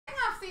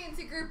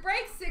CNC Group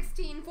Break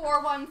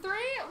 16413.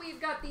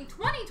 We've got the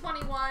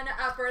 2021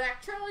 Upper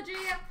Deck Trilogy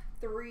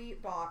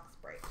 3-box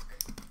break.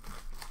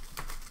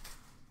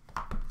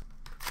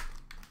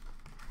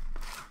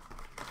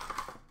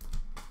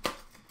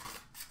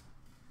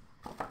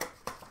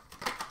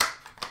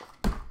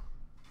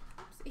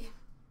 Oopsie.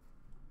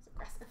 It's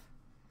aggressive.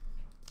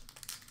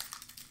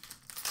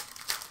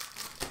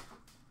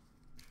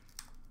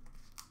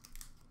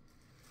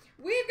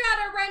 We've got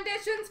our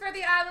renditions for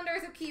the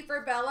Islanders of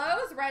Kiefer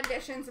Bellows.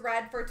 Renditions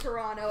red for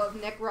Toronto of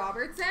Nick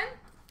Robertson.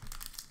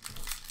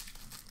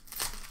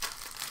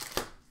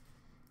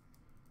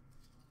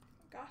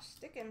 Gosh,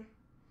 sticking.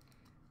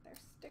 They're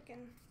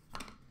sticking.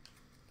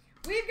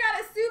 We've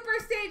got a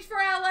super stage for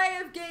LA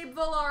of Gabe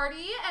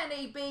Vilardi and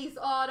a base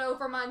auto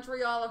for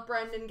Montreal of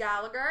Brendan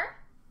Gallagher.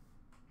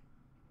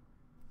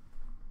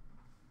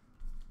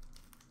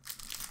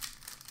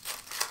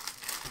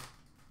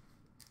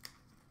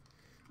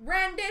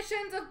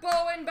 Renditions of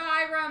Bowen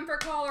Byram for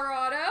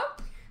Colorado.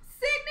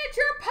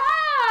 Signature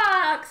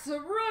Pucks!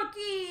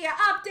 Rookie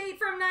update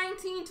from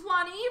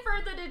 1920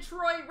 for the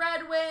Detroit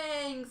Red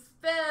Wings,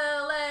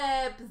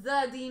 Philip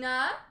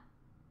Zadina.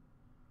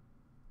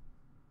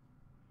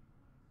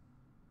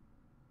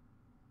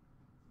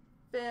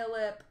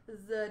 Philip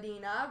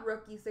Zadina,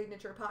 rookie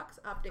signature pucks,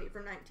 update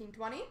from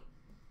 1920.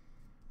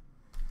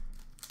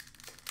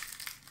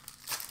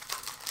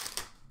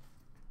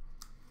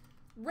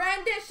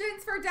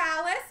 Renditions for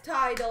Dallas,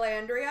 Ty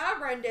Dellandrea.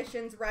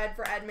 Renditions red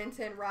for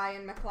Edmonton,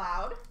 Ryan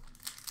McLeod.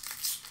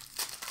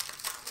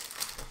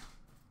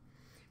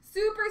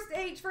 Super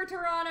stage for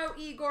Toronto,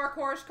 Igor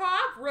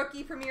Korshkov.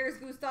 Rookie premieres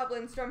Gustav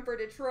Lindstrom for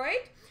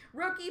Detroit.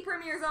 Rookie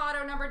premieres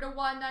auto number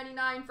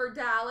 /199 for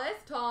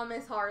Dallas,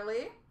 Thomas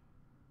Harley.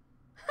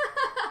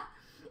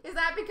 Is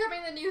that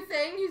becoming the new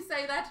thing? You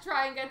say that to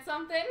try and get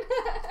something?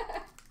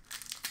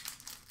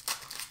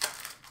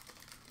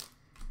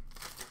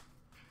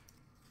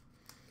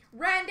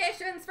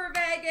 Renditions for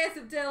Vegas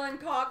of Dylan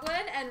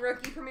Coughlin and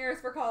rookie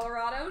premieres for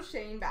Colorado,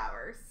 Shane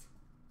Bowers.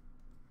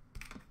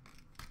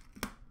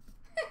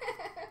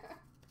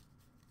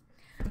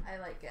 I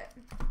like it.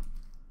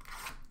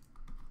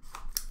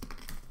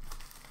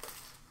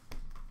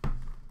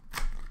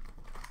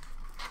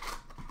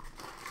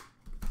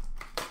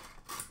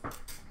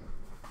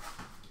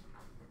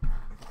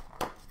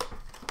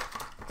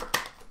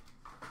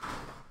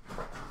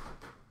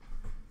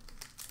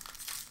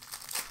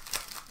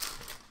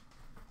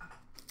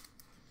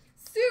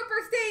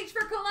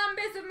 For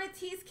Columbus of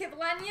Matisse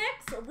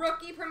Kivlenieks.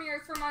 Rookie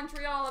premieres for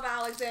Montreal of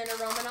Alexander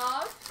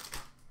Romanov.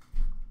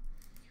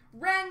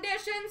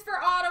 Renditions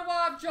for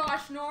Ottawa of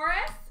Josh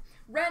Norris.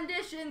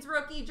 Renditions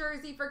rookie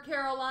jersey for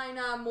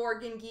Carolina,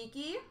 Morgan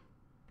Geekie.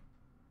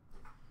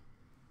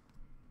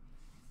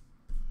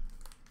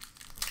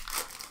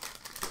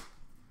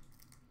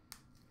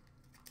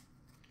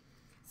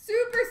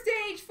 Super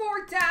stage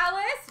for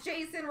Dallas,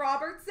 Jason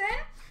Robertson.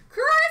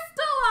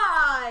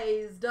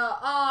 Crystallized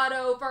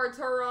auto for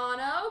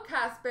Toronto,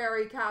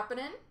 Kasperi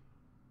Kapanen.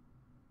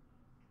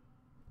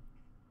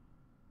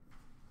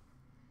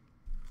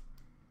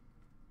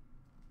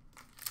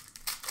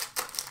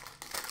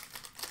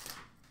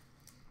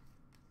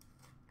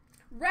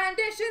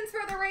 Renditions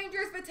for the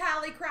Rangers,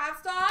 Vitaly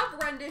Kravtsov.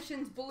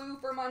 Renditions blue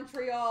for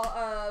Montreal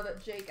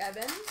of Jake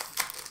Evans.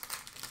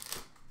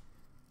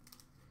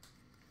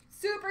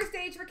 Super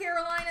stage for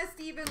Carolina,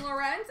 Steven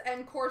Lorentz,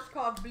 and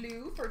Korshkov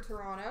blue for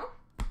Toronto.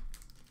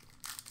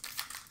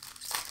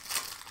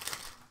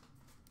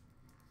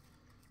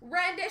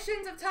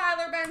 Renditions of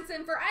Tyler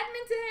Benson for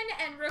Edmonton,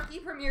 and rookie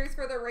premieres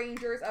for the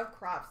Rangers of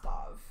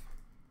Kravtsov.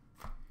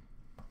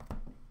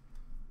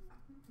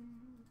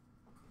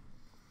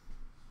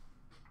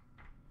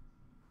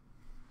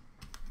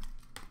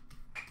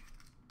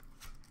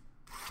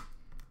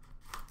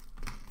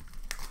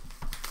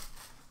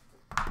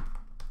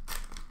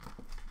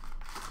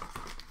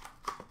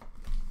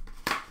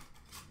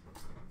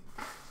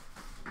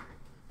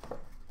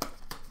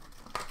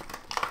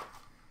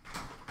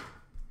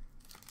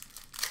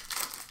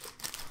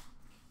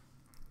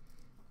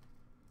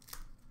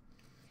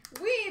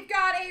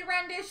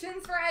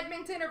 Renditions for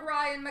Edmonton of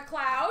Ryan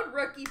McLeod.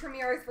 Rookie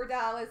premieres for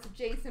Dallas of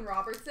Jason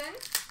Robertson.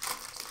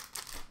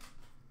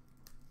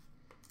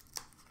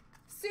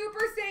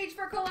 Super stage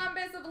for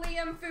Columbus of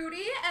Liam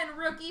Foudy. And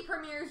rookie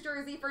premieres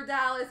jersey for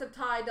Dallas of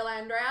Ty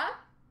Dellandrea.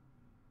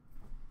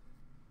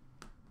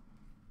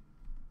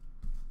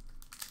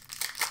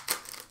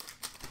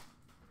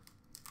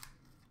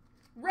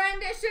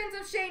 Renditions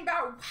of Shane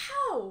Bauer.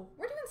 Wow,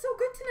 we're doing so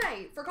good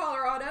tonight for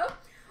Colorado.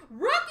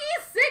 Rookie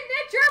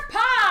signature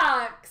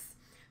pucks.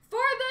 For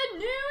the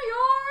New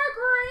York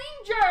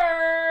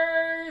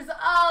Rangers,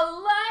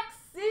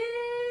 Alexis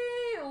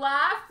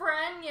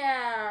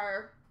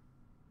Lafreniere.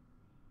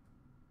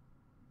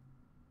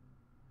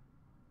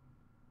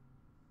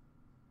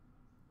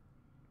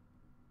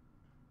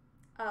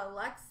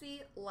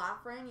 Alexis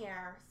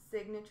Lafreniere,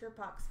 signature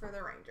pucks for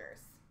the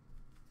Rangers.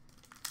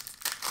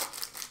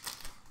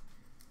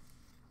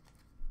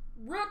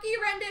 Rookie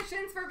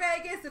renditions for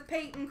Vegas of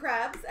Peyton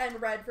Krebs and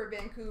red for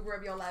Vancouver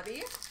of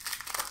Yolevi.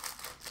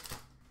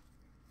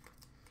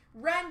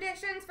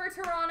 Renditions for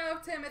Toronto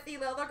of Timothy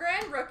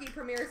Liljegren. Rookie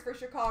premieres for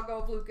Chicago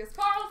of Lucas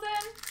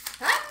Carlson.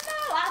 And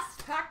the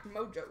last pack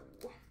mojo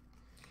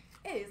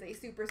is a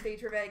super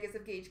stage for Vegas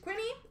of Gage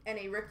Quinney and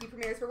a rookie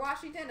premieres for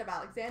Washington of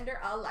Alexander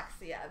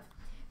Alexiev.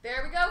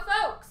 There we go,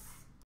 folks.